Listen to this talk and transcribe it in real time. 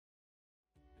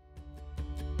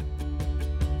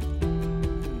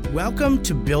Welcome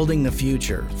to Building the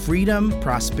Future, Freedom,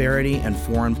 Prosperity, and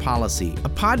Foreign Policy, a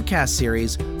podcast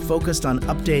series focused on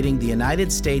updating the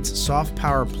United States soft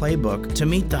power playbook to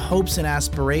meet the hopes and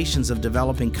aspirations of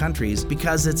developing countries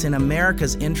because it's in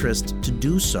America's interest to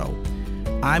do so.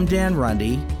 I'm Dan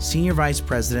Runde, Senior Vice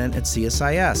President at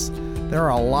CSIS. There are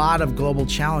a lot of global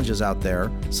challenges out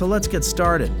there, so let's get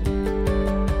started.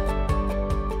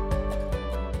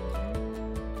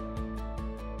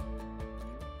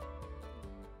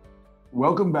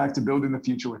 Welcome back to Building the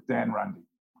Future with Dan Runde.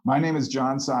 My name is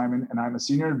John Simon, and I'm a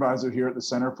senior advisor here at the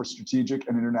Center for Strategic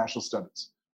and International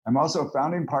Studies. I'm also a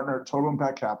founding partner at Total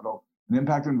Impact Capital, an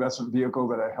impact investment vehicle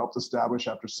that I helped establish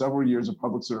after several years of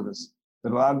public service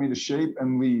that allowed me to shape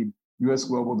and lead U.S.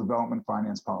 global development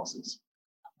finance policies.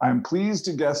 I am pleased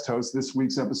to guest host this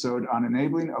week's episode on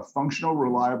enabling a functional,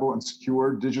 reliable, and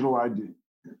secure digital ID.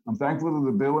 I'm thankful to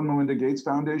the Bill and Melinda Gates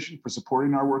Foundation for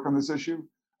supporting our work on this issue.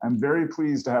 I'm very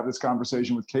pleased to have this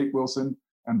conversation with Kate Wilson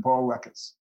and Paul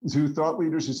Lekes, two thought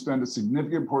leaders who spend a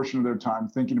significant portion of their time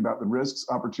thinking about the risks,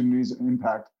 opportunities, and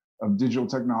impact of digital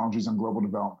technologies on global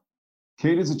development.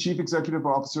 Kate is the Chief Executive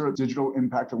Officer at Digital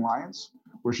Impact Alliance,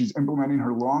 where she's implementing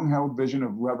her long-held vision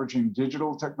of leveraging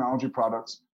digital technology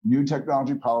products, new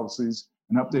technology policies,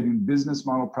 and updating business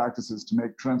model practices to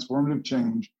make transformative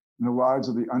change in the lives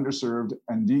of the underserved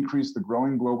and decrease the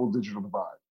growing global digital divide.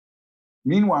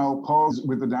 Meanwhile, Paul's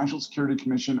with the National Security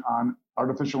Commission on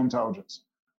Artificial Intelligence,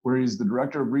 where he's the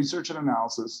Director of Research and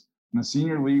Analysis and a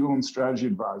Senior Legal and Strategy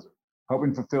Advisor,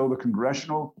 helping fulfill the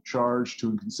congressional charge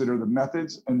to consider the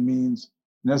methods and means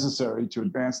necessary to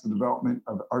advance the development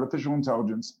of artificial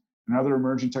intelligence and other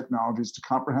emerging technologies to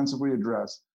comprehensively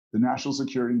address the national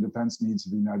security and defense needs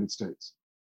of the United States.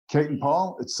 Kate and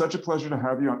Paul, it's such a pleasure to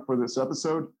have you on for this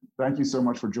episode. Thank you so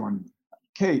much for joining me.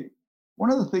 Kate,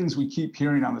 one of the things we keep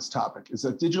hearing on this topic is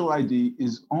that digital ID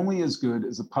is only as good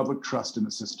as the public trust in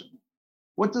the system.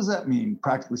 What does that mean,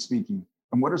 practically speaking,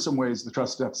 and what are some ways the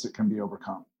trust deficit can be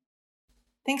overcome?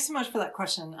 Thanks so much for that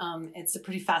question. It's a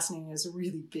pretty fascinating, it's a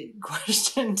really big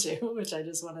question too, which I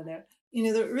just want to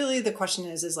know. The question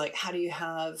is like, how do you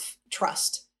have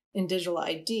trust in digital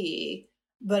ID?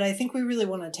 But I think we really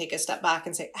want to take a step back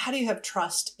and say, how do you have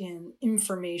trust in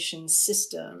information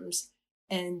systems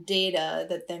and data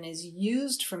that then is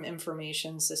used from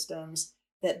information systems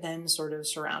that then sort of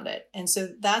surround it? And so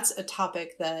that's a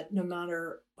topic that no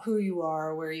matter who you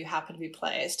are, where you happen to be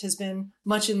placed, has been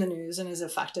much in the news and has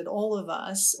affected all of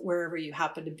us wherever you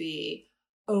happen to be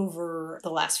over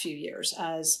the last few years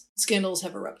as scandals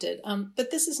have erupted.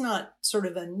 But this is not sort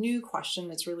of a new question.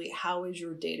 It's really, how is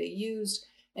your data used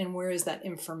and where is that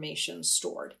information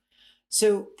stored?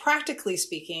 So practically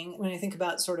speaking, when I think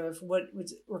about sort of what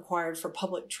was required for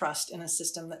public trust in a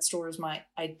system that stores my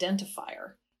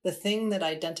identifier, the thing that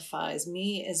identifies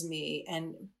me as me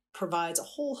and provides a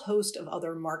whole host of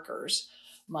other markers,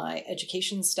 my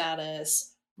education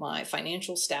status, my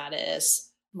financial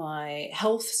status, my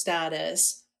health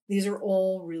status, these are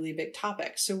all really big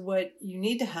topics. So what you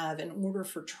need to have in order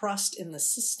for trust in the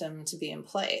system to be in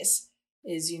place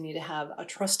is you need to have a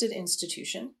trusted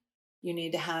institution. You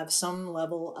need to have some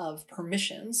level of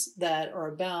permissions that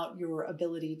are about your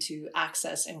ability to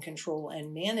access and control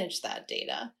and manage that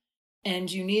data.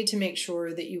 And you need to make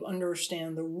sure that you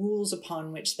understand the rules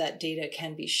upon which that data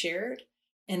can be shared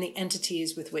and the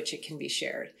entities with which it can be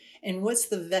shared. And what's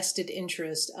the vested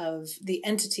interest of the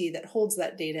entity that holds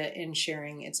that data in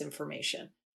sharing its information?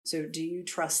 So do you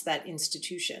trust that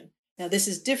institution? Now, this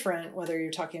is different whether you're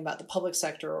talking about the public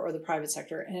sector or the private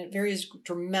sector, and it varies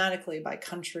dramatically by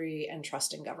country and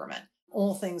trust in government.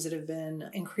 All things that have been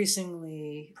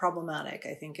increasingly problematic,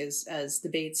 I think, as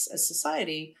debates as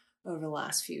society over the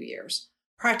last few years.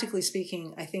 Practically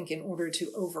speaking, I think in order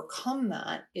to overcome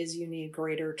that is you need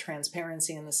greater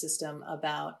transparency in the system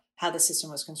about how the system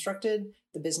was constructed,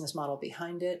 the business model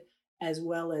behind it, as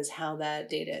well as how that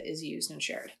data is used and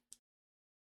shared.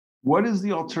 What is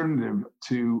the alternative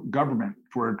to government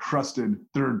for a trusted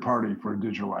third party for a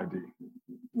digital ID?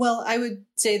 Well, I would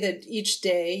say that each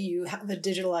day you have a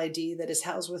digital ID that is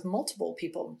housed with multiple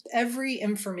people. Every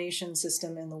information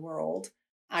system in the world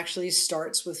actually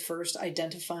starts with first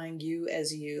identifying you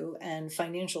as you and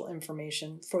financial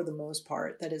information, for the most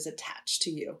part, that is attached to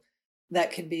you.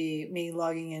 That could be me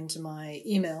logging into my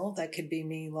email. That could be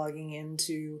me logging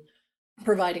into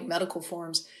providing medical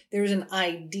forms. There's an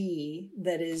ID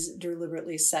that is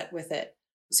deliberately set with it.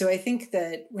 So I think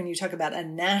that when you talk about a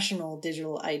national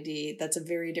digital ID, that's a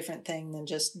very different thing than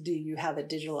just, do you have a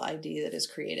digital ID that is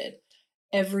created?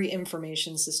 Every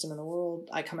information system in the world,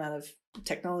 I come out of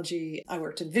technology. I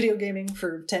worked in video gaming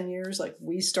for 10 years. Like,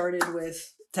 we started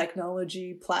with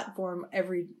technology platform.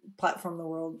 Every platform in the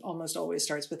world almost always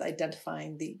starts with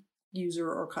identifying the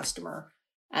user or customer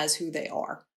as who they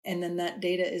are. And then that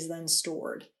data is then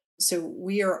stored. So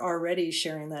we are already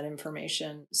sharing that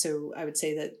information. So I would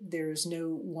say that there's no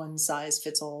one size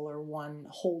fits all or one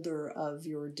holder of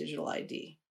your digital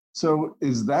ID. So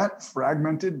is that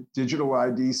fragmented digital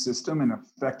ID system an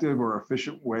effective or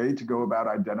efficient way to go about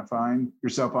identifying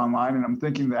yourself online? And I'm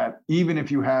thinking that even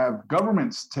if you have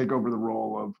governments take over the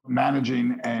role of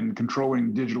managing and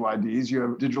controlling digital IDs, you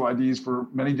have digital IDs for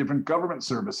many different government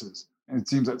services. And it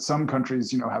seems that some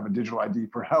countries, have a digital ID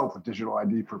for health, a digital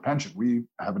ID for pension. We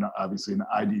have obviously an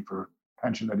ID for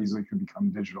pension that easily could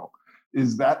become digital.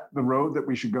 Is that the road that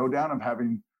we should go down, of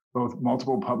having both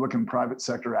multiple public and private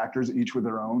sector actors, each with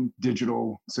their own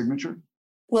digital signature?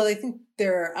 Well, I think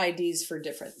there are IDs for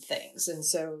different things. And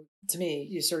so to me,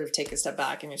 you sort of take a step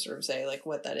back and you sort of say like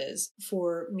what that is.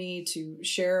 For me to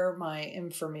share my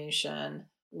information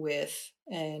with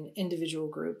an individual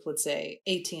group, let's say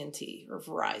AT&T or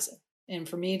Verizon, and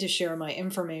for me to share my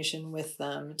information with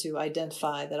them to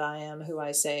identify that I am who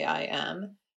I say I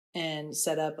am and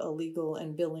set up a legal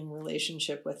and billing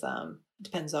relationship with them.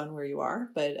 Depends on where you are,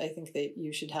 but I think that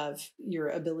you should have your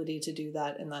ability to do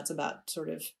that. And that's about sort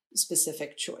of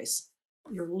specific choice.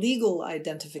 Your legal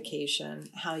identification,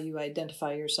 how you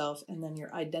identify yourself, and then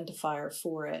your identifier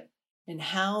for it, and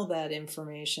how that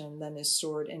information then is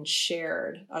stored and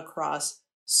shared across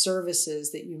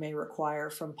services that you may require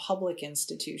from public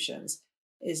institutions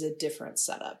is a different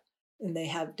setup. And they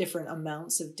have different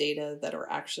amounts of data that are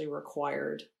actually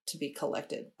required to be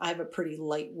collected. I have a pretty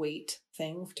lightweight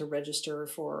thing to register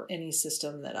for any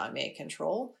system that I may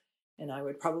control. And I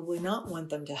would probably not want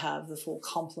them to have the full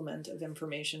complement of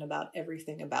information about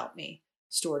everything about me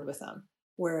stored with them.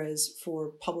 Whereas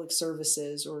for public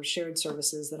services or shared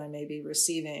services that I may be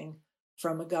receiving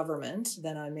from a government,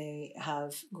 then I may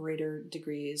have greater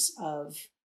degrees of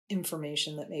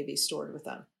information that may be stored with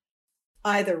them.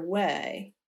 Either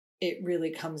way, it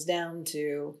really comes down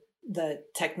to the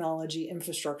technology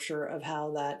infrastructure of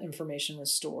how that information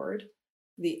is stored,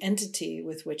 the entity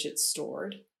with which it's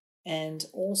stored, and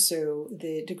also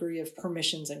the degree of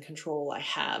permissions and control I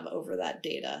have over that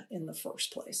data in the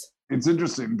first place. It's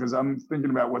interesting because I'm thinking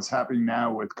about what's happening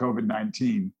now with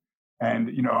COVID-19.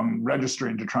 And, I'm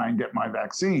registering to try and get my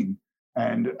vaccine.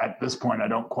 And at this point, I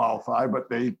don't qualify, but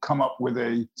they come up with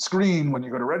a screen when you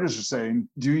go to register saying,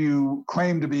 do you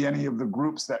claim to be any of the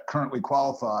groups that currently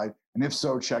qualify? And if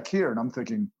so, check here. And I'm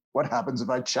thinking, what happens if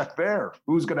I check there?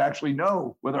 Who's going to actually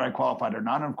know whether I qualified or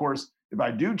not? And of course, if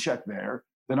I do check there,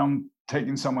 then I'm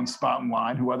taking someone's spot in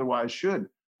line who otherwise should.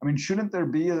 I mean, shouldn't there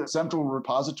be a central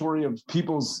repository of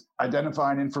people's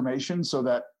identifying information so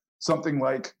that something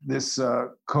like this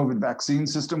COVID vaccine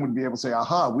system would be able to say,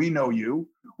 aha, we know you,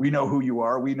 we know who you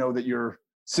are, we know that you're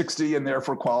 60 and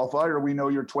therefore qualify, or we know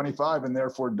you're 25 and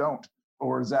therefore don't?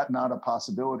 Or is that not a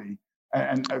possibility?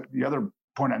 And the other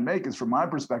point I'd make is, from my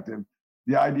perspective,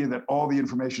 the idea that all the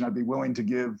information I'd be willing to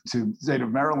give to the state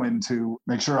of Maryland to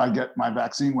make sure I get my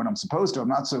vaccine when I'm supposed to, I'm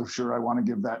not so sure I want to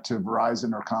give that to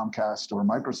Verizon or Comcast or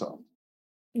Microsoft.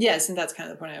 Yes, and that's kind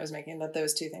of the point I was making, that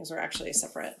those two things are actually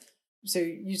separate. So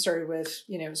you started with,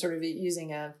 sort of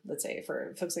using let's say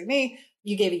for folks like me,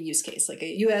 you gave a use case, like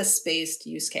a US-based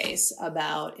use case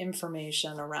about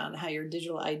information around how your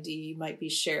digital ID might be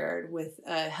shared with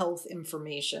a health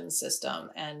information system.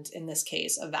 And in this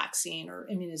case, a vaccine or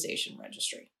immunization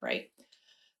registry, right?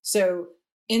 So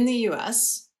in the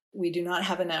US, we do not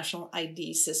have a national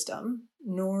ID system,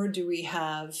 nor do we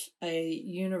have a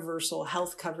universal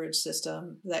health coverage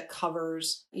system that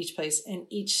covers each place. And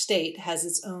each state has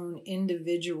its own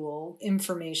individual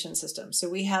information system. So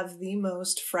we have the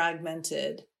most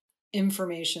fragmented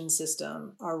information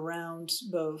system around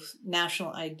both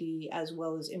national ID as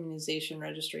well as immunization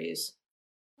registries,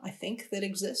 I think, that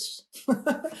exists.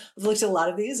 I've looked at a lot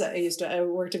of these. I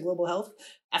worked in global health.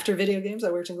 After video games,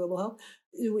 I worked in global health.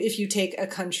 If you take a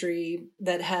country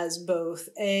that has both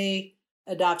A,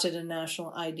 adopted a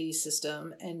national ID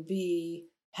system, and B,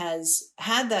 has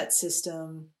had that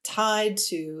system tied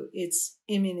to its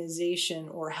immunization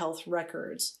or health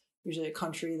records, usually a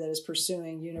country that is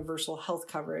pursuing universal health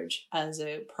coverage as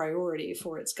a priority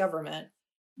for its government,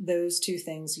 those two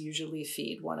things usually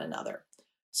feed one another.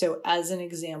 So as an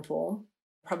example,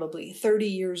 probably 30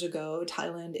 years ago,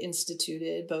 Thailand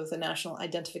instituted both a national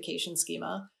identification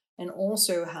schema and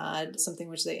also had something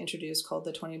which they introduced called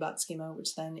the 20 baht schema,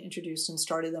 which then introduced and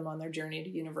started them on their journey to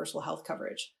universal health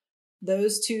coverage.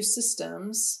 Those two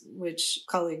systems, which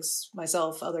colleagues,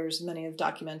 myself, others, many have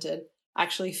documented,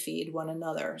 actually feed one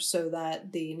another, so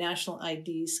that the national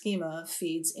ID schema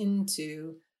feeds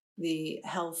into the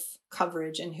health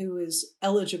coverage and who is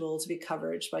eligible to be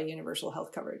covered by universal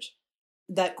health coverage.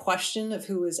 That question of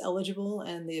who is eligible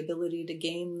and the ability to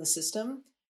game the system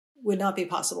would not be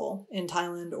possible in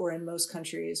Thailand or in most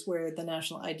countries where the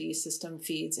national ID system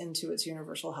feeds into its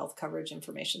universal health coverage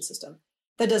information system.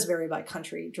 That does vary by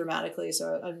country dramatically.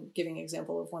 So I'm giving an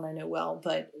example of one I know well,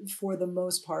 but for the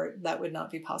most part, that would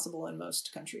not be possible in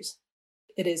most countries.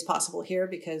 It is possible here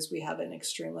because we have an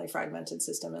extremely fragmented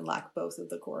system and lack both of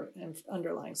the core and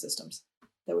underlying systems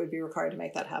that would be required to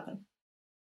make that happen.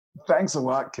 Thanks a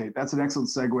lot, Kate. That's an excellent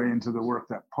segue into the work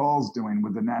that Paul's doing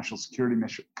with the National Security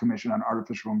Commission on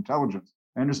Artificial Intelligence.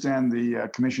 I understand the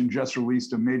commission just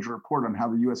released a major report on how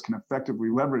the U.S. can effectively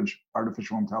leverage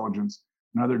artificial intelligence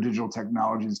and other digital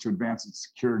technologies to advance its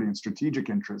security and strategic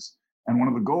interests. And one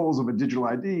of the goals of a digital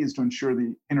ID is to ensure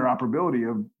the interoperability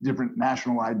of different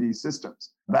national ID systems.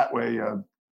 That way, a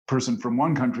person from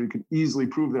one country can easily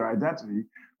prove their identity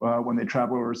when they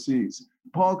travel overseas.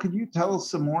 Paul, could you tell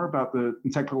us some more about the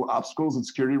technical obstacles and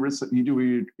security risks that need to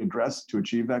be addressed to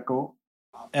achieve that goal?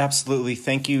 Absolutely.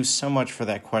 Thank you so much for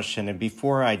that question. And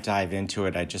before I dive into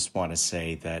it, I just want to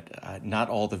say that not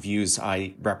all the views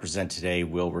I represent today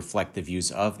will reflect the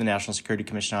views of the National Security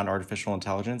Commission on Artificial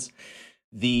Intelligence.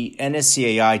 The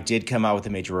NSCAI did come out with a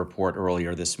major report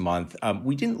earlier this month.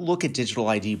 We didn't look at digital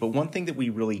ID, but one thing that we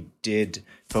really did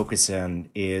focus on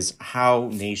is how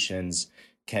nations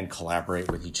can collaborate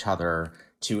with each other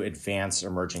to advance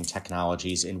emerging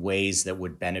technologies in ways that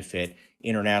would benefit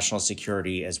international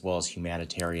security as well as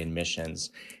humanitarian missions.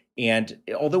 And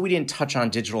although we didn't touch on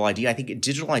digital ID, I think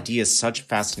digital ID has such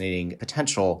fascinating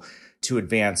potential to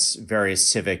advance various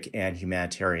civic and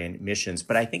humanitarian missions.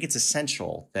 But I think it's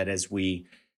essential that as we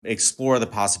explore the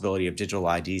possibility of digital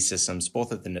ID systems,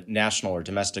 both at the national or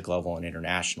domestic level and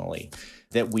internationally,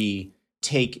 that we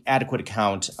take adequate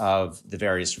account of the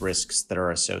various risks that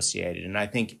are associated. And I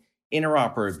think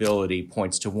interoperability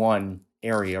points to one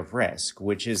area of risk,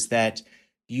 which is that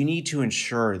you need to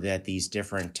ensure that these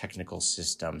different technical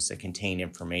systems that contain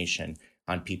information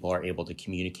on people are able to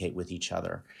communicate with each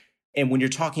other. And when you're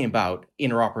talking about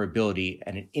interoperability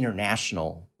at an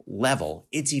international level,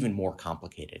 it's even more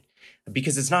complicated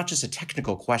because it's not just a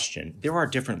technical question. There are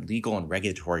different legal and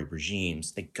regulatory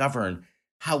regimes that govern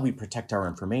how we protect our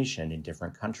information in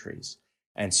different countries.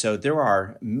 And so there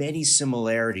are many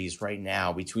similarities right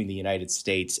now between the United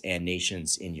States and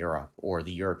nations in Europe or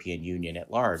the European Union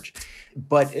at large.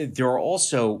 But there are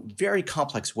also very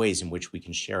complex ways in which we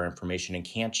can share information and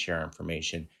can't share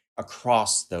information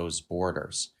across those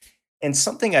borders. And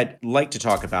something I'd like to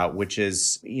talk about, which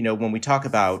is, when we talk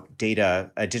about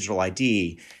data, digital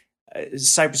ID,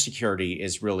 cybersecurity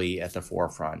is really at the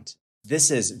forefront.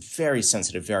 This is very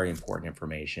sensitive, very important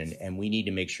information, and we need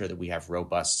to make sure that we have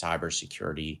robust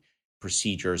cybersecurity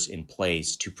procedures in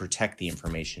place to protect the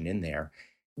information in there.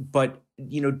 But,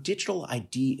 digital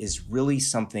ID is really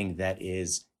something that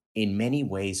is in many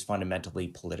ways fundamentally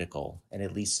political and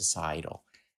at least societal.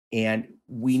 And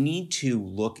we need to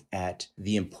look at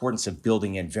the importance of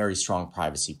building in very strong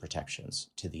privacy protections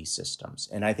to these systems.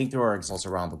 And I think there are examples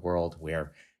around the world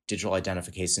where digital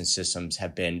identification systems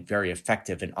have been very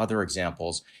effective, and other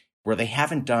examples where they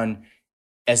haven't done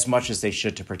as much as they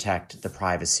should to protect the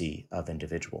privacy of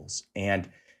individuals. And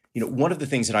one of the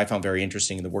things that I found very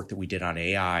interesting in the work that we did on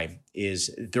AI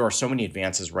is there are so many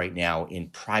advances right now in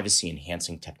privacy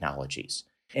enhancing technologies.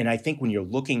 And I think when you're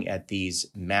looking at these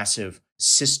massive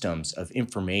systems of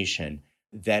information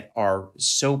that are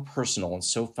so personal and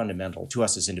so fundamental to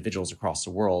us as individuals across the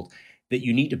world, that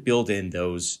you need to build in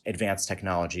those advanced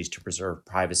technologies to preserve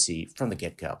privacy from the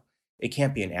get-go. It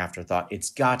can't be an afterthought. It's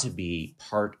got to be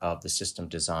part of the system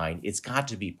design. It's got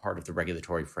to be part of the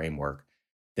regulatory framework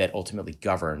that ultimately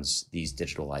governs these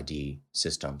digital ID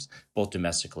systems, both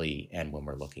domestically and when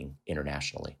we're looking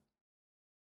internationally.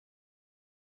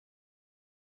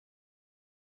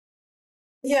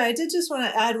 Yeah, I did just want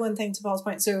to add one thing to Paul's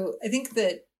point. So I think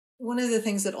that one of the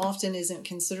things that often isn't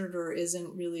considered or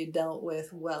isn't really dealt with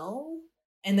well,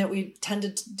 and that we tend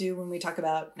to do when we talk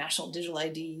about national digital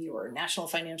ID or national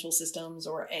financial systems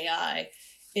or AI,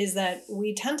 is that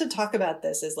we tend to talk about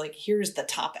this as like, here's the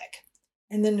topic.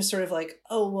 And then sort of like,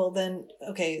 oh, well then,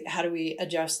 okay, how do we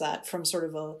adjust that from sort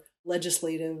of a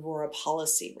legislative or a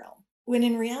policy realm? When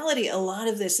in reality, a lot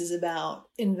of this is about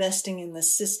investing in the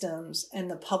systems and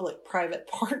the public-private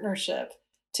partnership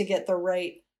to get the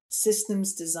right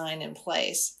systems design in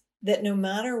place, that no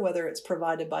matter whether it's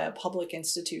provided by a public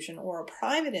institution or a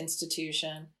private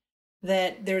institution,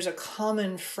 that there's a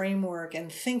common framework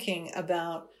and thinking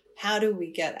about how do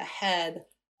we get ahead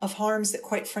of harms that,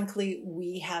 quite frankly,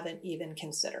 we haven't even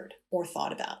considered or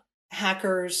thought about.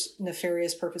 hackers,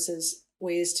 nefarious purposes,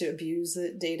 ways to abuse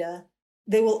the data,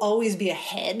 they will always be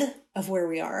ahead of where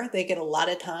we are. They get a lot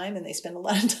of time and they spend a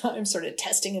lot of time sort of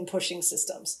testing and pushing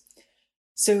systems.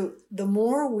 So the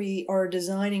more we are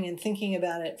designing and thinking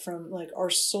about it from like our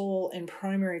sole and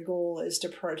primary goal is to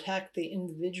protect the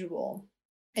individual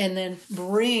and then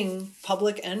bring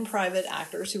public and private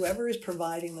actors, whoever is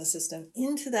providing the system,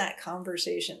 into that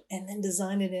conversation and then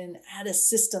design it in at a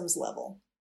systems level.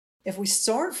 If we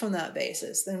start from that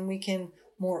basis, then we can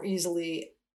more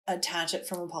easily attach it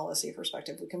from a policy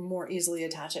perspective. We can more easily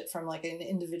attach it from like an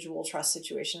individual trust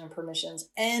situation and permissions,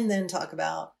 and then talk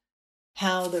about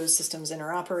how those systems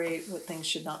interoperate, what things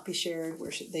should not be shared,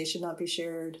 they should not be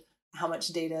shared, how much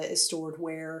data is stored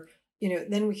where,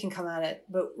 then we can come at it.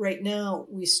 But right now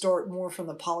we start more from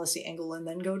the policy angle and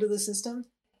then go to the system.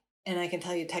 And I can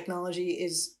tell you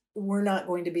we're not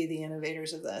going to be the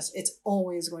innovators of this. It's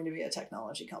always going to be a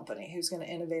technology company who's going to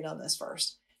innovate on this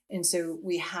first. And so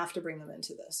we have to bring them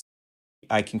into this.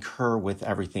 I concur with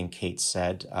everything Kate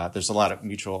said. There's a lot of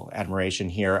mutual admiration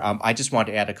here. I just want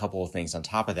to add a couple of things on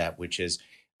top of that, which is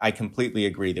I completely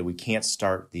agree that we can't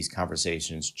start these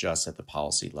conversations just at the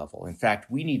policy level. In fact,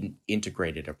 we need an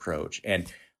integrated approach.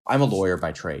 And I'm a lawyer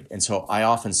by trade. And so I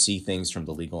often see things from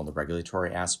the legal and the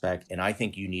regulatory aspect. And I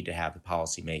think you need to have the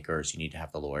policymakers, you need to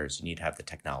have the lawyers, you need to have the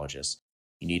technologists,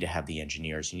 you need to have the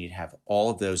engineers, you need to have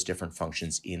all of those different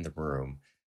functions in the room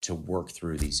to work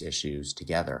through these issues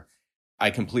together. I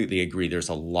completely agree. There's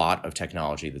a lot of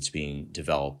technology that's being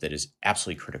developed that is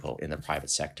absolutely critical in the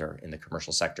private sector, in the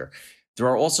commercial sector. There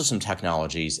are also some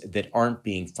technologies that aren't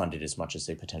being funded as much as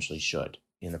they potentially should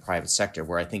in the private sector,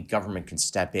 where I think government can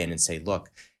step in and say,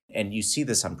 look, and you see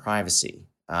this on privacy.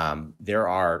 There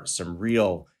are some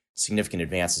real significant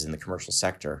advances in the commercial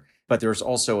sector, but there's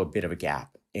also a bit of a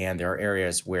gap. And there are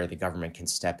areas where the government can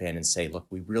step in and say, look,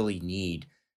 we really need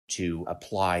to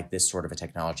apply this sort of a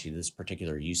technology to this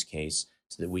particular use case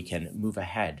so that we can move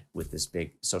ahead with this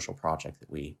big social project that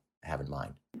we have in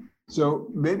mind. So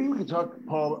maybe we could talk,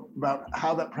 Paul, about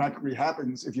how that practically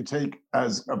happens if you take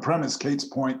as a premise Kate's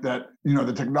point that,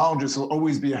 the technologists will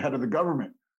always be ahead of the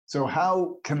government. So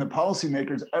how can the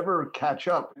policymakers ever catch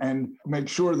up and make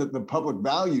sure that the public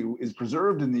value is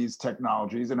preserved in these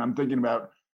technologies? And I'm thinking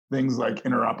about things like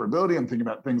interoperability. I'm thinking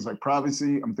about things like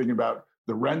privacy. I'm thinking about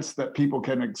the rents that people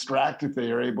can extract if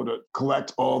they are able to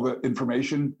collect all the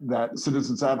information that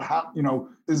citizens have. How,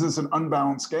 is this an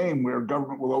unbalanced game where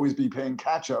government will always be paying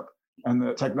catch up and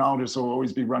the technologists will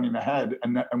always be running ahead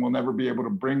and will never be able to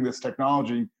bring this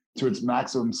technology to its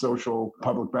maximum social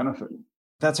public benefit?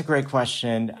 That's a great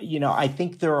question. I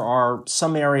think there are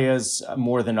some areas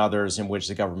more than others in which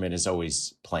the government is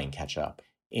always playing catch up.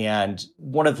 And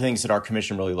one of the things that our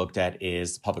commission really looked at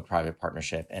is the public-private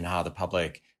partnership and how the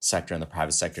public sector and the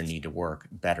private sector need to work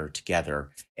better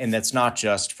together. And that's not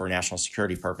just for national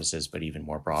security purposes, but even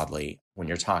more broadly, when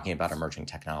you're talking about emerging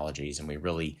technologies. And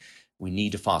we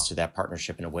need to foster that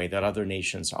partnership in a way that other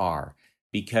nations are,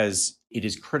 because it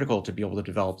is critical to be able to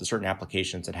develop the certain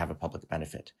applications that have a public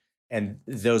benefit. And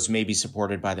those may be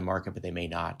supported by the market, but they may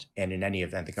not. And in any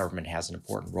event, the government has an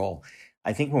important role.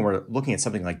 I think when we're looking at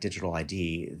something like digital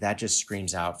ID, that just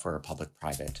screams out for a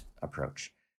public-private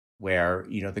approach, where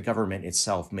the government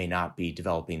itself may not be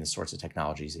developing the sorts of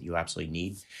technologies that you absolutely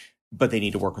need, but they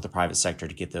need to work with the private sector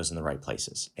to get those in the right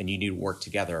places. And you need to work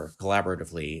together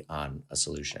collaboratively on a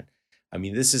solution. I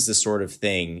mean, this is the sort of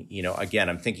thing, again,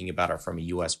 I'm thinking about it from a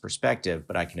U.S. perspective,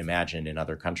 but I can imagine in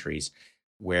other countries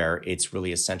where it's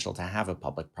really essential to have a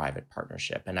public-private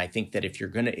partnership. And I think that if you're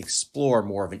going to explore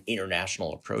more of an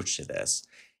international approach to this,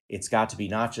 it's got to be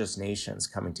not just nations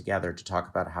coming together to talk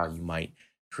about how you might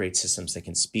create systems that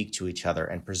can speak to each other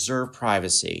and preserve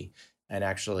privacy and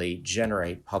actually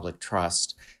generate public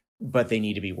trust, but they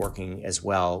need to be working as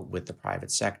well with the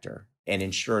private sector and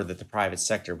ensure that the private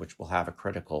sector, which will have a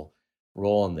critical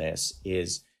role in this,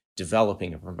 is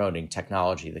developing and promoting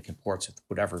technology that comports with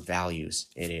whatever values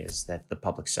it is that the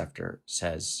public sector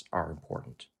says are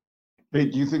important. Hey,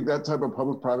 do you think that type of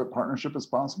public-private partnership is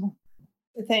possible?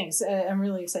 Thanks. I'm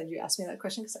really excited you asked me that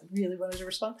question because I really wanted to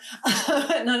respond.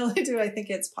 Not only do I think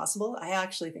it's possible, I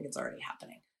actually think it's already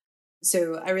happening.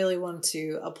 So I really want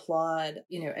to applaud,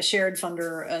 a shared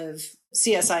funder of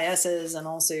CSISs and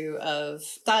also of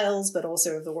Styles, but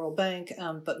also of the World Bank,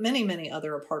 but many, many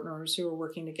other partners who are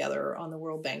working together on the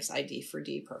World Bank's ID for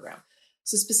D program.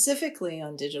 So specifically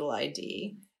on digital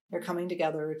ID, they're coming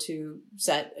together to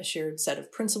set a shared set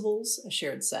of principles, a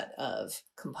shared set of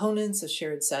components, a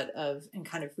shared set of, and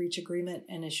kind of reach agreement,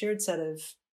 and a shared set of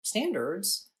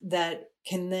standards that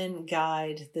can then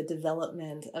guide the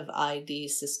development of ID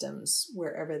systems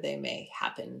wherever they may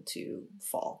happen to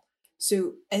fall.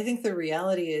 So I think the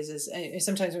reality is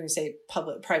sometimes when we say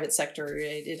private sector,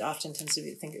 it often tends to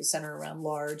be centered around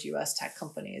large U.S. tech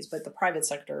companies. But the private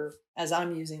sector, as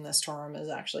I'm using this term, is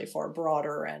actually far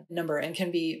broader and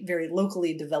can be very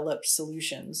locally developed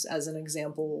solutions. As an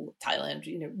example, Thailand,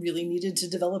 really needed to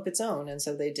develop its own, and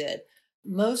so they did.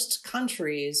 Most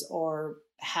countries are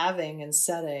having and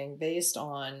setting based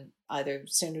on either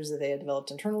standards that they had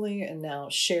developed internally and now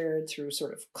shared through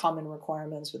sort of common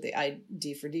requirements with the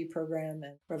ID4D program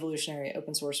and revolutionary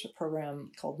open source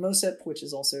program called MOSIP, which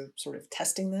is also sort of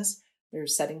testing this. They're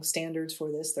setting standards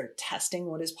for this. They're testing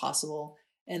what is possible.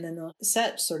 And then they'll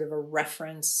set sort of a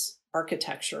reference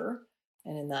architecture.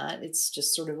 And in that, it's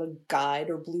just sort of a guide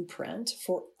or blueprint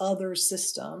for other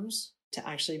systems to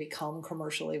actually become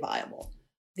commercially viable.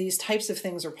 These types of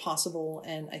things are possible,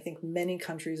 and I think many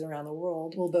countries around the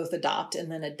world will both adopt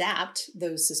and then adapt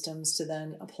those systems to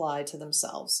then apply to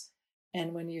themselves.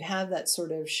 And when you have that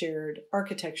sort of shared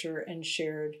architecture and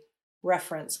shared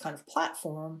reference kind of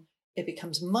platform, it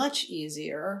becomes much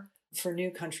easier for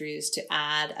new countries to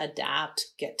add, adapt,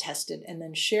 get tested, and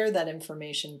then share that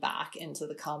information back into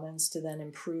the commons to then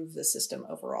improve the system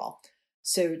overall.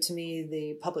 So to me,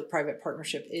 the public-private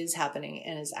partnership is happening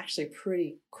and is actually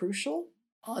pretty crucial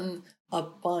on a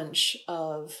bunch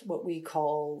of what we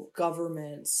call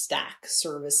government stack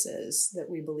services that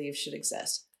we believe should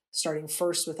exist, starting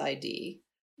first with ID,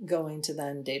 going to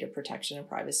then data protection and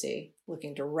privacy,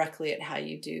 looking directly at how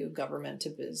you do government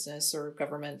to business or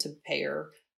government to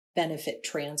payer benefit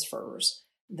transfers,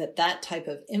 that type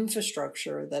of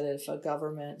infrastructure that if a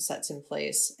government sets in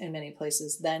place in many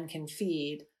places then can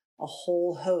feed a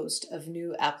whole host of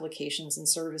new applications and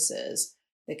services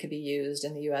that could be used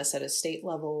in the US at a state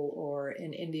level or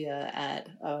in India at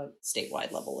a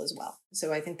statewide level as well.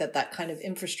 So I think that kind of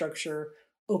infrastructure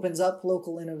opens up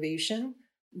local innovation,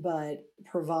 but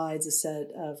provides a set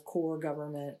of core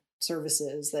government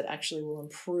services that actually will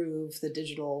improve the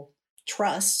digital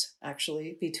trust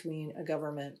actually between a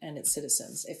government and its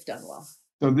citizens if done well.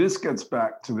 So this gets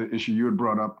back to the issue you had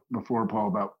brought up before, Paul,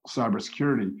 about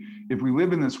cybersecurity. If we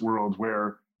live in this world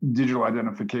where digital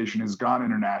identification has gone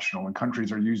international and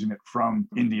countries are using it from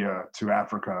India to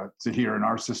Africa to here in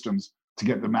our systems to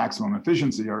get the maximum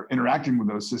efficiency, or interacting with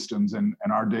those systems and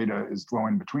our data is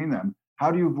flowing between them,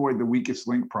 how do you avoid the weakest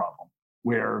link problem,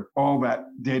 where all that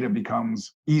data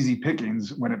becomes easy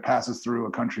pickings when it passes through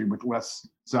a country with less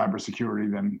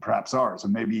cybersecurity than perhaps ours,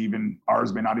 and maybe even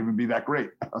ours may not even be that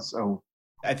great? So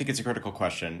I think it's a critical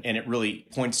question, and it really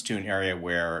points to an area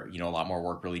where, a lot more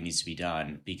work really needs to be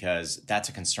done, because that's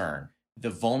a concern. The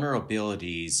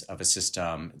vulnerabilities of a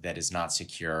system that is not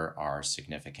secure are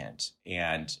significant.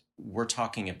 And we're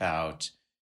talking about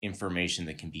information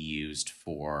that can be used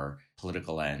for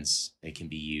political ends. It can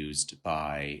be used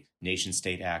by nation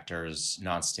state actors,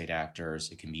 non-state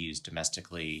actors. It can be used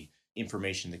domestically.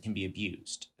 Information that can be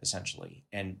abused, essentially.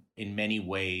 And in many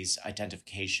ways,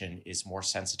 identification is more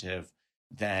sensitive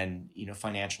than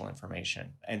financial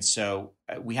information. And so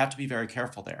we have to be very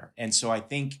careful there. And so I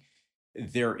think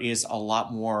there is a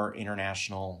lot more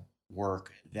international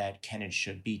work that can and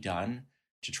should be done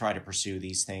to try to pursue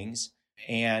these things.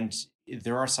 And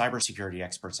there are cybersecurity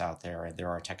experts out there, and there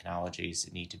are technologies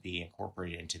that need to be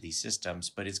incorporated into these systems,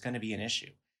 but it's going to be an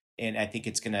issue. And I think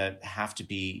it's going to have to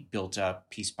be built up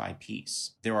piece by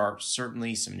piece. There are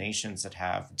certainly some nations that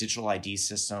have digital ID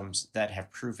systems that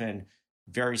have proven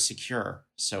very secure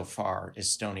so far.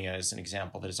 Estonia is an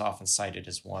example that is often cited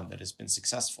as one that has been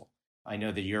successful. I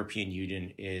know the European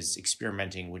Union is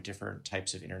experimenting with different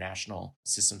types of international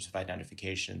systems of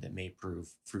identification that may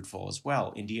prove fruitful as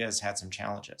well. India has had some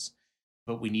challenges,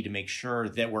 but we need to make sure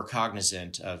that we're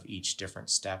cognizant of each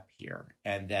different step here,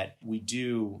 and that we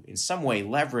do in some way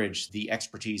leverage the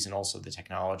expertise and also the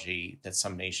technology that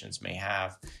some nations may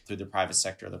have through the private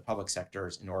sector or the public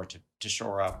sectors in order to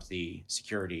shore up the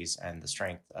securities and the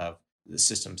strength of the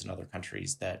systems in other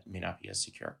countries that may not be as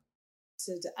secure.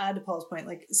 So to add to Paul's point,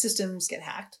 systems get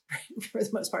hacked for the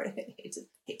most part. I hate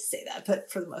to say that,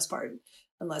 but for the most part,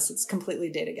 unless it's completely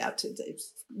data gapped,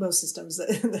 most systems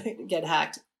that get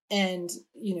hacked. And,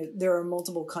 there are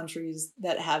multiple countries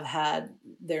that have had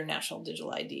their national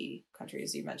digital ID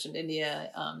countries. You mentioned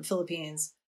India,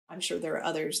 Philippines. I'm sure there are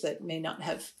others that may not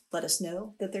have let us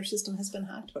know that their system has been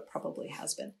hacked, but probably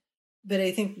has been. But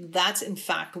I think that's in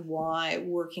fact why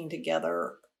working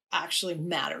together actually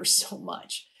matters so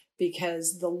much,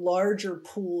 because the larger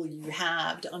pool you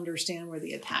have to understand where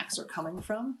the attacks are coming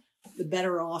from, the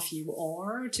better off you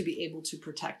are to be able to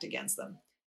protect against them.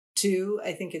 Two,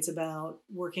 I think it's about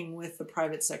working with the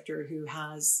private sector who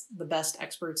has the best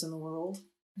experts in the world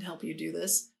to help you do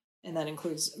this. And that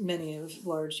includes many of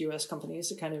large US companies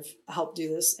to kind of help do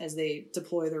this as they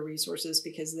deploy their resources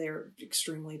because they're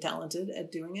extremely talented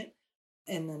at doing it.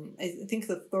 And then I think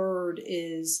the third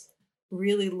is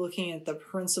really looking at the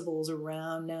principles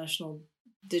around national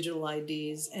digital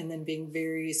IDs and then being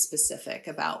very specific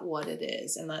about what it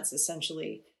is. And that's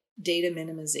essentially data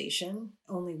minimization.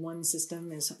 Only one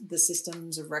system is the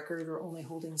systems of record are only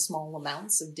holding small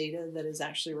amounts of data that is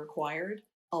actually required.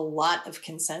 A lot of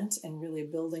consent and really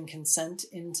building consent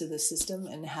into the system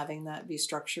and having that be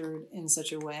structured in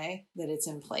such a way that it's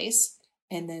in place.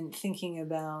 And then thinking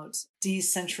about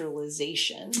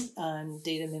decentralization and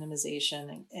data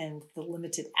minimization and the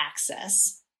limited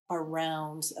access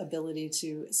around ability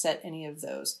to set any of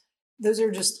those. Those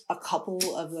are just a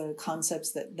couple of the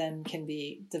concepts that then can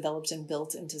be developed and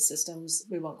built into systems.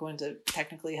 We won't go into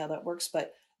technically how that works,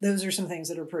 but those are some things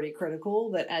that are pretty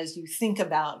critical that as you think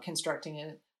about constructing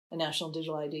a national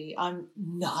digital ID, I'm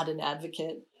not an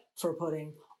advocate for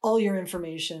putting all your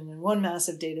information in one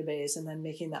massive database and then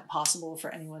making that possible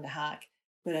for anyone to hack.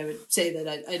 But I would say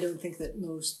that I don't think that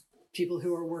most people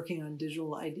who are working on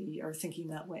digital ID are thinking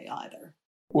that way either.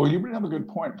 Well, you bring up a good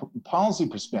point. From a policy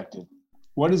perspective,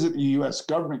 what is it the US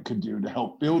government could do to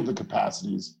help build the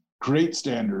capacities, create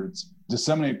standards,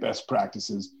 disseminate best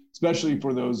practices, especially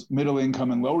for those middle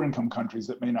income and lower income countries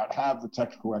that may not have the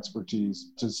technical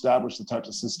expertise to establish the types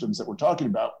of systems that we're talking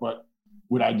about, but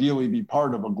would ideally be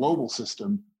part of a global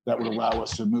system that would allow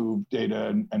us to move data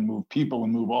and move people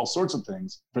and move all sorts of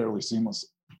things fairly seamlessly?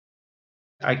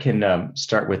 I can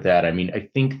start with that. I mean, I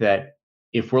think that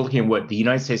if we're looking at what the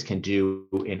United States can do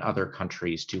in other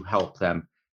countries to help them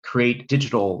create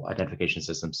digital identification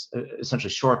systems,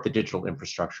 essentially shore up the digital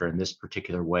infrastructure in this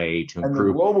particular way to improve and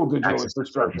the global digital access to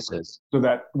infrastructure services, so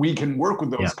that we can work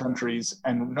with those countries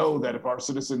and know that if our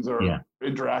citizens are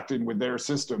interacting with their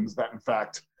systems, that in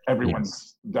fact,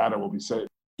 everyone's data will be safe.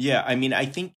 Yeah, I mean, I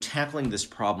think tackling this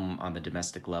problem on the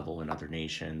domestic level in other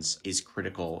nations is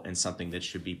critical and something that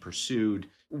should be pursued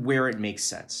where it makes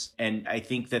sense. And I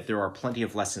think that there are plenty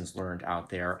of lessons learned out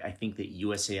there. I think that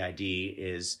USAID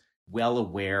is well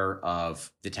aware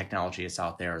of the technology that's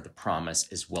out there, the promise,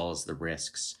 as well as the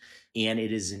risks. And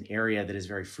it is an area that is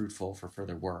very fruitful for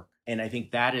further work. And I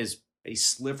think that is a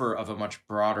sliver of a much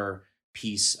broader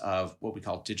piece of what we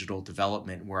call digital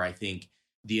development, where I think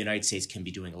the United States can be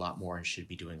doing a lot more and should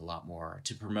be doing a lot more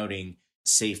to promoting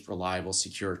safe, reliable,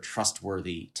 secure,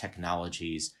 trustworthy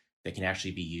technologies that can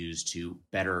actually be used to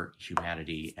better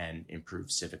humanity and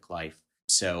improve civic life.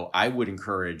 So I would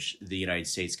encourage the United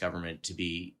States government to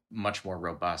be much more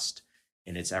robust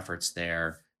in its efforts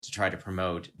there to try to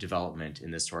promote development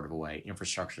in this sort of a way,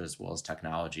 infrastructure as well as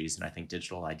technologies. And I think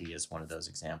digital ID is one of those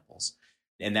examples.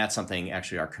 And that's something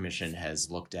actually our commission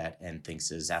has looked at and thinks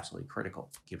is absolutely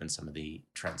critical given some of the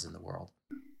trends in the world.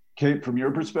 Kate, from your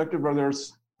perspective, are there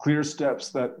clear steps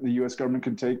that the US government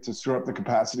can take to shore up the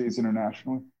capacities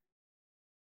internationally?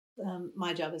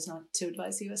 My job is not to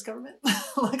advise the US government,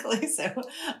 luckily, so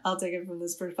I'll take it from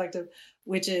this perspective,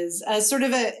 which is as sort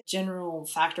of a general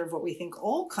factor of what we think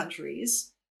all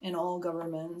countries and all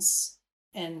governments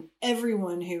and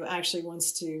everyone who actually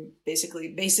wants to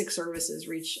basically basic services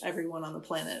reach everyone on the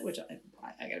planet, which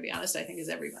I got to be honest, I think is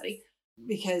everybody,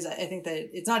 because I think that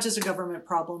it's not just a government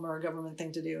problem or a government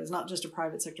thing to do. It's not just a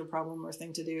private sector problem or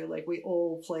thing to do. Like we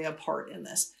all play a part in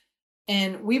this.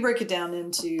 And we break it down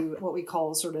into what we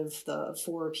call sort of the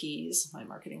 4 Ps. My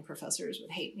marketing professors would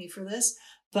hate me for this,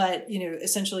 but,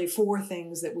 essentially 4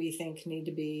 things that we think need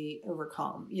to be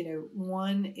overcome.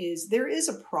 One is there is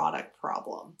a product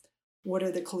problem. What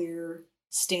are the clear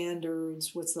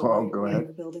standards? What's the way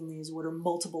of building these? What are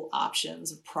multiple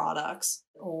options of products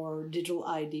or digital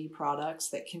ID products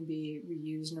that can be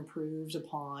reused and improved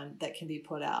upon that can be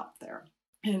put out there?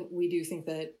 And we do think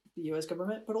that the US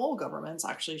government, but all governments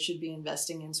actually should be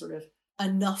investing in sort of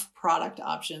enough product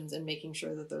options and making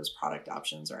sure that those product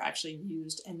options are actually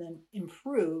used and then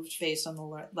improved based on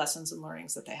the lessons and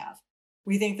learnings that they have.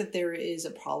 We think that there is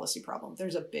a policy problem.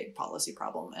 There's a big policy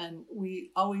problem. And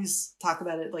we always talk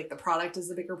about it like the product is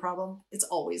the bigger problem. It's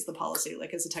always the policy.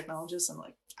 Like as a technologist, I'm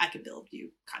like, I could build you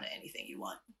kind of anything you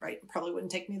want, right? It probably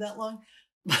wouldn't take me that long.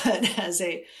 But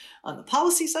on the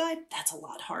policy side, that's a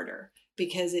lot harder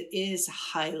because it is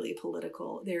highly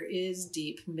political. There is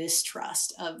deep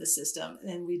mistrust of the system.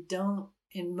 And we don't,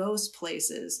 in most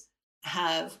places,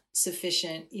 have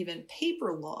sufficient even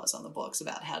paper laws on the books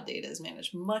about how data is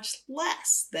managed, much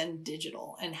less than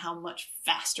digital and how much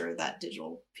faster that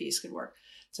digital piece could work.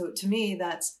 So to me,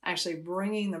 that's actually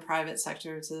bringing the private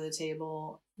sector to the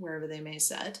table wherever they may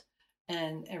sit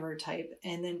and ever type,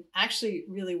 and then actually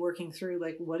really working through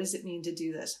like, what does it mean to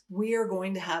do this? We are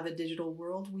going to have a digital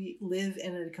world. We live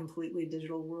in a completely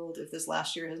digital world. If this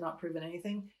last year has not proven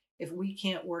anything, if we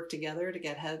can't work together to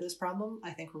get ahead of this problem,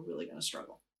 I think we're really going to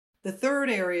struggle. The third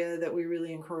area that we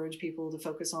really encourage people to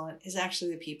focus on is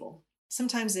actually the people.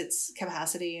 Sometimes it's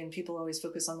capacity, and people always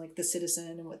focus on like the citizen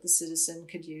and what the citizen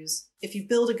could use. If you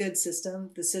build a good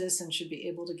system, the citizen should be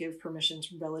able to give permissions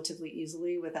relatively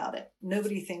easily without it.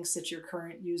 Nobody thinks that your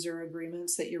current user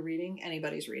agreements that you're reading,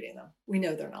 anybody's reading them. We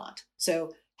know they're not.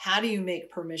 So how do you make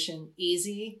permission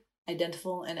easy,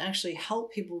 identifiable, and actually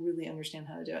help people really understand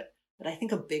how to do it? But I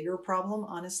think a bigger problem,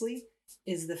 honestly,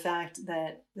 is the fact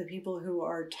that the people who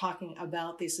are talking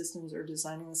about these systems or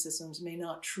designing the systems may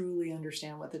not truly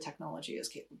understand what the technology is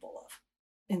capable of.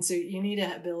 And so you need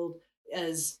to build,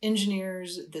 as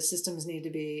engineers, the systems need to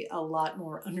be a lot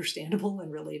more understandable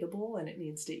and relatable, and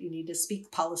you need to speak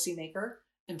policymaker,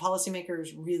 and policymakers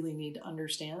really need to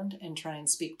understand and try and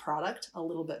speak product a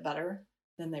little bit better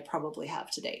than they probably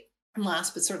have to date. And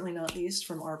last but certainly not least,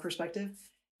 from our perspective,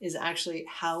 is actually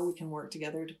how we can work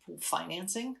together to pool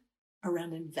financing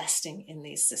around investing in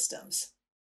these systems.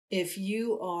 If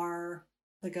you are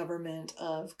the government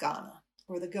of Ghana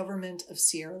or the government of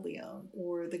Sierra Leone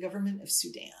or the government of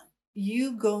Sudan,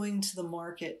 you going to the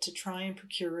market to try and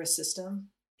procure a system,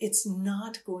 it's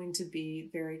not going to be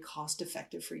very cost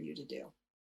effective for you to do.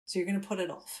 So you're going to put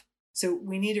it off. So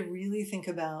we need to really think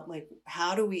about like,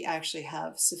 how do we actually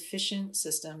have sufficient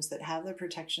systems that have the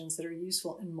protections that are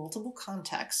useful in multiple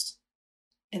contexts,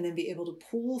 and then be able to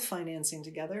pool financing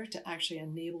together to actually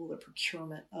enable the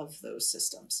procurement of those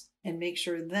systems and make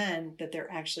sure then that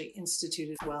they're actually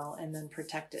instituted well and then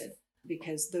protected,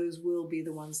 because those will be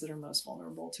the ones that are most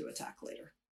vulnerable to attack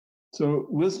later. So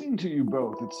listening to you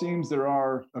both, it seems there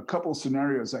are a couple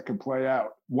scenarios that could play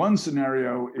out. One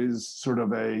scenario is sort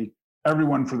of a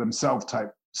everyone for themselves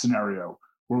type scenario,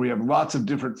 where we have lots of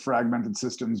different fragmented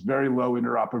systems, very low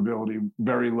interoperability,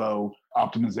 very low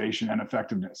optimization and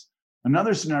effectiveness.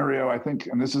 Another scenario, I think,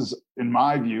 and this is in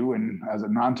my view, and as a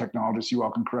non-technologist, you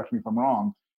all can correct me if I'm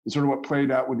wrong, is sort of what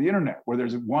played out with the internet, where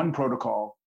there's one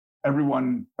protocol,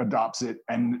 everyone adopts it,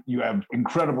 and you have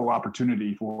incredible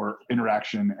opportunity for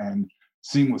interaction and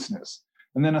seamlessness.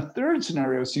 And then a third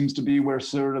scenario seems to be where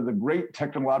sort of the great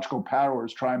technological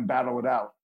powers try and battle it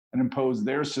out and impose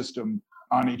their system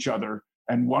on each other.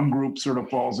 And one group sort of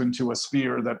falls into a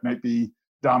sphere that might be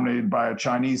dominated by a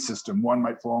Chinese system. One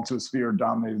might fall into a sphere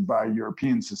dominated by a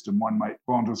European system. One might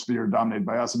fall into a sphere dominated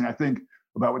by us. I mean, I think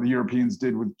about what the Europeans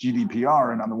did with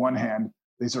GDPR. And on the one hand,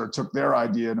 they sort of took their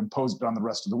idea and imposed it on the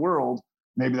rest of the world.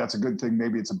 Maybe that's a good thing,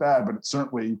 maybe it's a bad, but it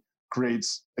certainly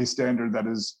creates a standard that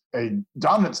is a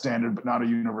dominant standard, but not a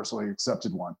universally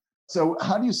accepted one. So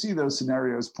how do you see those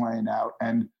scenarios playing out?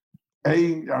 And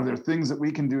are there things that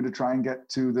we can do to try and get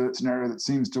to the scenario that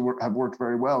seems to have worked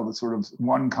very well, the sort of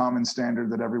one common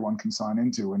standard that everyone can sign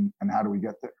into, and how do we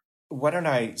get there? Why don't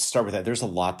I start with that? There's a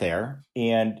lot there.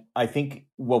 And I think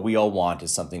what we all want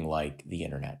is something like the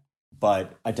internet.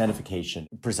 But identification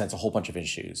presents a whole bunch of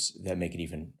issues that make it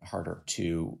even harder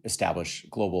to establish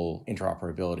global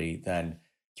interoperability than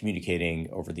communicating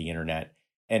over the internet.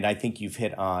 And I think you've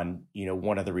hit on,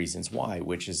 one of the reasons why,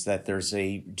 which is that there's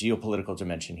a geopolitical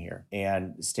dimension here,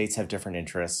 and states have different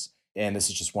interests. And this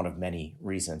is just one of many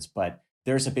reasons. But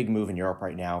there's a big move in Europe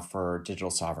right now for digital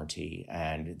sovereignty,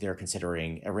 and they're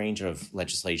considering a range of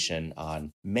legislation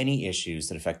on many issues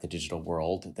that affect the digital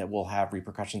world that will have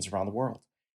repercussions around the world.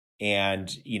 And,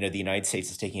 the United States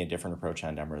is taking a different approach on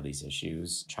a number of these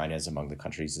issues. China is among the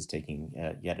countries is taking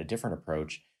yet a different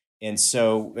approach. And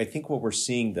so I think what we're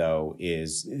seeing, though,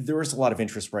 is there is a lot of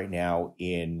interest right now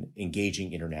in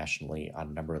engaging internationally on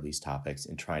a number of these topics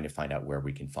and trying to find out where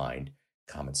we can find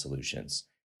common solutions.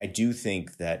 I do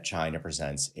think that China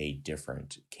presents a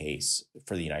different case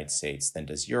for the United States than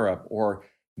does Europe or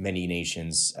many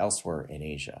nations elsewhere in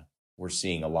Asia. We're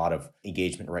seeing a lot of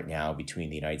engagement right now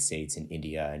between the United States and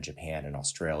India and Japan and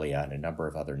Australia and a number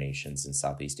of other nations in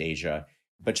Southeast Asia.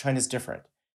 But China's different.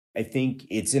 I think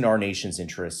it's in our nation's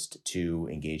interest to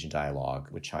engage in dialogue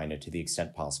with China to the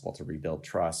extent possible to rebuild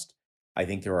trust. I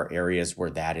think there are areas where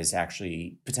that is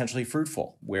actually potentially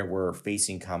fruitful, where we're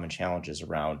facing common challenges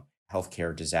around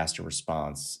healthcare, disaster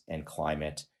response, and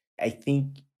climate. I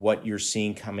think what you're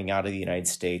seeing coming out of the United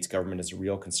States government is a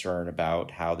real concern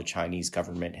about how the Chinese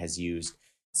government has used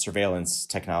surveillance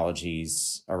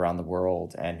technologies around the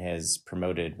world and has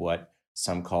promoted what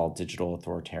some call digital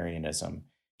authoritarianism.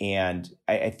 And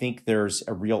I think there's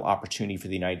a real opportunity for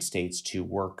the United States to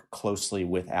work closely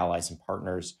with allies and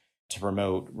partners to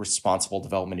promote responsible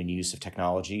development and use of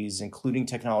technologies, including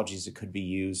technologies that could be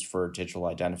used for digital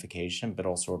identification, but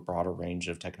also a broader range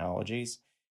of technologies.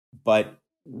 But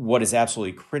what is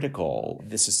absolutely critical,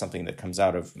 this is something that comes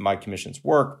out of my commission's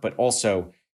work, but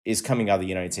also is coming out of the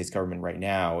United States government right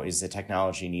now, is that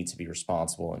technology needs to be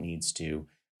responsible. It needs to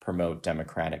promote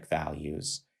democratic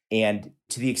values. And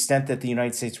to the extent that the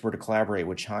United States were to collaborate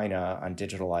with China on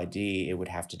digital ID, it would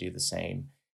have to do the same.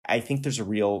 I think there's a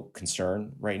real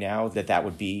concern right now that that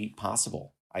would be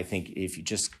possible. I think if you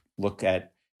just look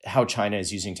at how China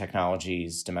is using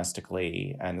technologies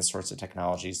domestically and the sorts of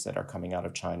technologies that are coming out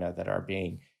of China that are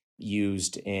being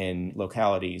used in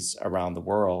localities around the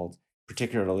world,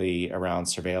 particularly around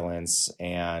surveillance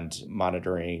and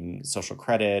monitoring social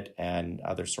credit and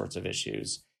other sorts of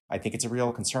issues, I think it's a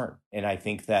real concern. And I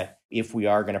think that if we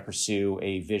are going to pursue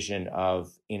a vision of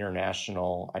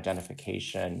international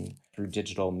identification through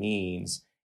digital means,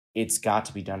 it's got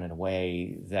to be done in a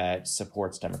way that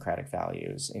supports democratic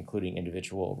values, including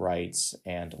individual rights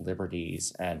and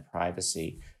liberties and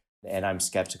privacy. And I'm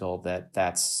skeptical that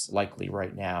that's likely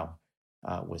right now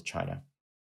with China.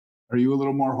 Are you a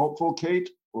little more hopeful, Kate,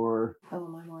 or? Oh,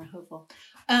 am I more hopeful?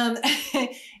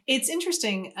 It's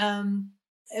interesting.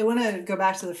 I want to go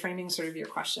back to the framing sort of your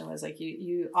question was like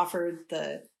you offered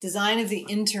the design of the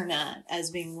internet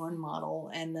as being one model,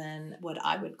 and then what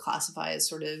I would classify as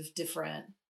sort of different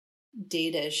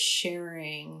data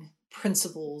sharing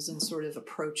principles and sort of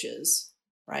approaches,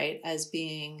 right, as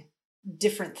being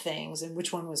different things and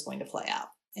which one was going to play out.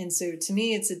 And so to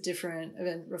me, it's a different,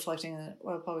 reflecting on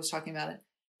what Paul was talking about,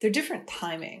 they're different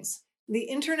timings. The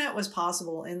internet was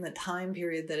possible in the time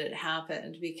period that it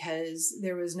happened because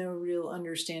there was no real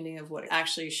understanding of what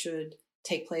actually should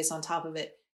take place on top of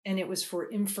it. And it was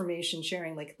for information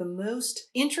sharing. Like the most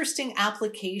interesting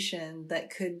application that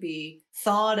could be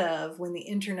thought of when the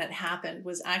internet happened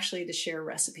was actually to share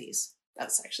recipes.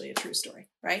 That's actually a true story,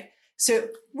 right? So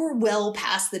we're well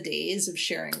past the days of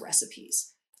sharing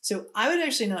recipes. So I would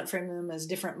actually not frame them as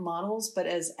different models, but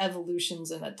as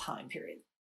evolutions in a time period.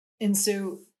 And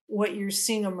so what you're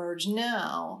seeing emerge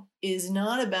now is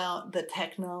not about the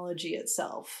technology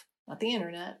itself, not the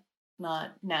internet,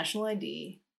 not national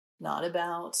ID, not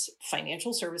about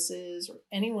financial services or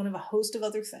any one of a host of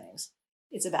other things.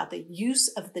 It's about the use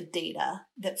of the data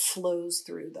that flows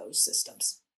through those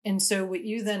systems. And so what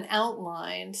you then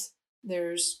outlined,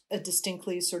 there's a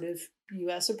distinctly sort of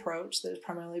US approach that has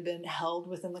primarily been held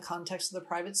within the context of the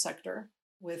private sector,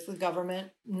 with the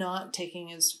government not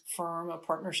taking as firm a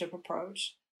partnership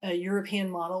approach. A European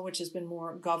model, which has been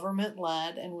more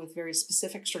government-led and with very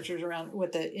specific structures around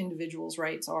what the individual's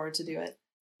rights are to do it,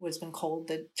 what's been called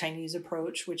the Chinese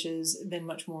approach, which has been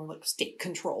much more like state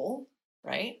control,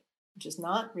 right? Which is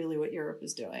not really what Europe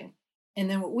is doing.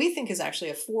 And then what we think is actually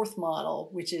a fourth model,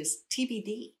 which is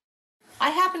TBD.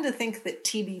 I happen to think that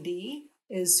TBD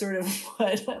is sort of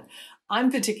what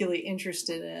I'm particularly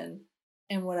interested in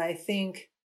and what I think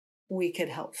we could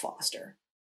help foster,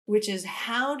 which is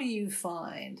how do you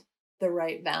find the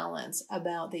right balance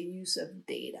about the use of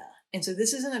data? And so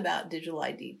this isn't about digital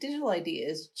ID. Digital ID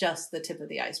is just the tip of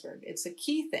the iceberg. It's a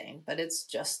key thing, but it's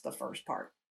just the first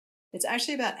part. It's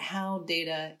actually about how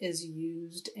data is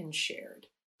used and shared.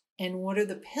 And what are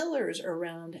the pillars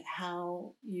around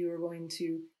how you are going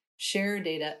to share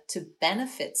data to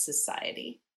benefit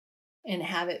society and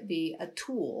have it be a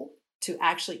tool to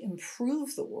actually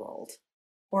improve the world,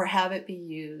 or have it be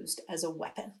used as a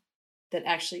weapon that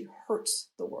actually hurts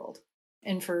the world.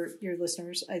 And for your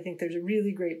listeners, I think there's a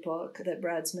really great book that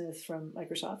Brad Smith from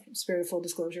Microsoft, spirit of full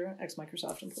disclosure,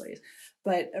 ex-Microsoft employees,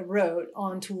 but wrote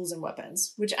on tools and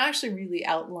weapons, which actually really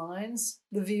outlines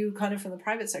the view kind of from the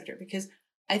private sector. Because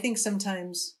I think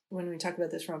sometimes when we talk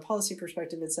about this from a policy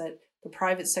perspective, it's that the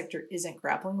private sector isn't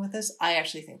grappling with this. I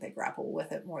actually think they grapple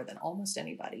with it more than almost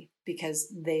anybody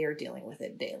because they are dealing with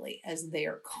it daily as they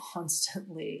are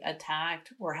constantly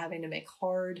attacked or having to make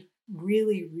hard,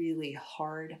 really, really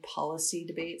hard policy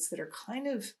debates that are kind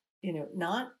of,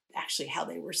 not actually how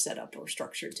they were set up or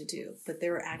structured to do, but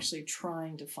they're actually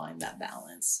trying to find that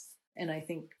balance. And I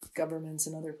think governments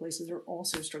and other places are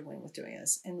also struggling with doing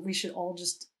this. And we should all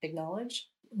just acknowledge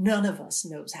none of us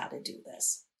knows how to do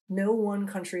this. No one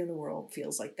country in the world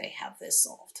feels like they have this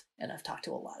solved. And I've talked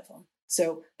to a lot of them.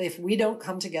 So if we don't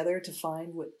come together to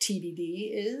find what TBD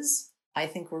is, I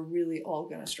think we're really all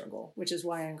going to struggle, which is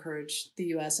why I encourage the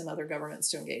US and other governments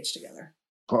to engage together.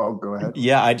 Paul, go ahead.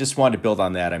 Yeah, I just wanted to build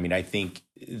on that. I mean, I think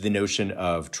the notion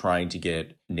of trying to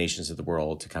get nations of the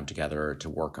world to come together to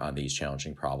work on these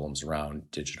challenging problems around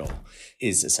digital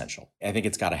is essential. I think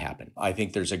it's got to happen. I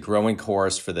think there's a growing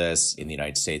chorus for this in the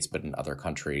United States, but in other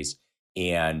countries.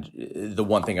 And the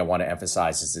one thing I want to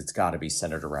emphasize is it's got to be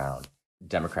centered around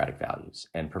democratic values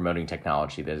and promoting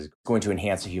technology that is going to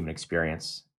enhance the human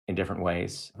experience in different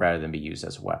ways rather than be used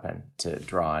as a weapon, to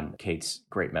draw on Kate's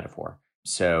great metaphor.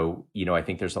 So, I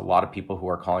think there's a lot of people who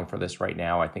are calling for this right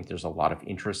now. I think there's a lot of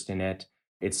interest in it.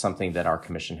 It's something that our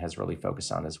commission has really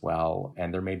focused on as well.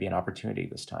 And there may be an opportunity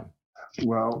this time.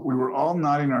 Well, we were all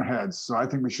nodding our heads, so I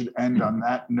think we should end on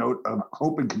that note of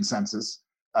hope and consensus.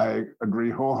 I agree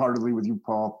wholeheartedly with you,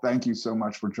 Paul. Thank you so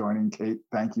much for joining. Kate,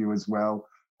 thank you as well.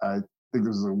 I think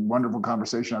this was a wonderful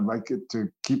conversation. I'd like it to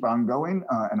keep on going,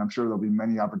 and I'm sure there'll be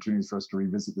many opportunities for us to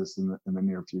revisit this in the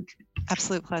near future.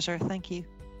 Absolute pleasure. Thank you.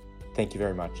 Thank you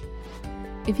very much.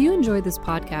 If you enjoyed this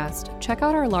podcast, check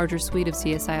out our larger suite of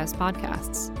CSIS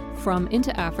podcasts. From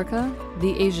Into Africa,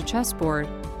 The Asia Chessboard,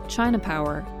 China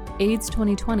Power, AIDS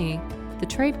 2020, The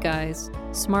Trade Guys,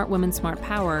 Smart Women, Smart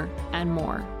Power, and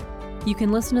more. You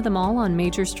can listen to them all on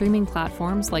major streaming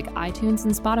platforms like iTunes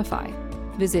and Spotify.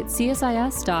 Visit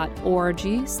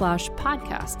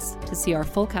csis.org/podcasts to see our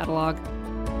full catalog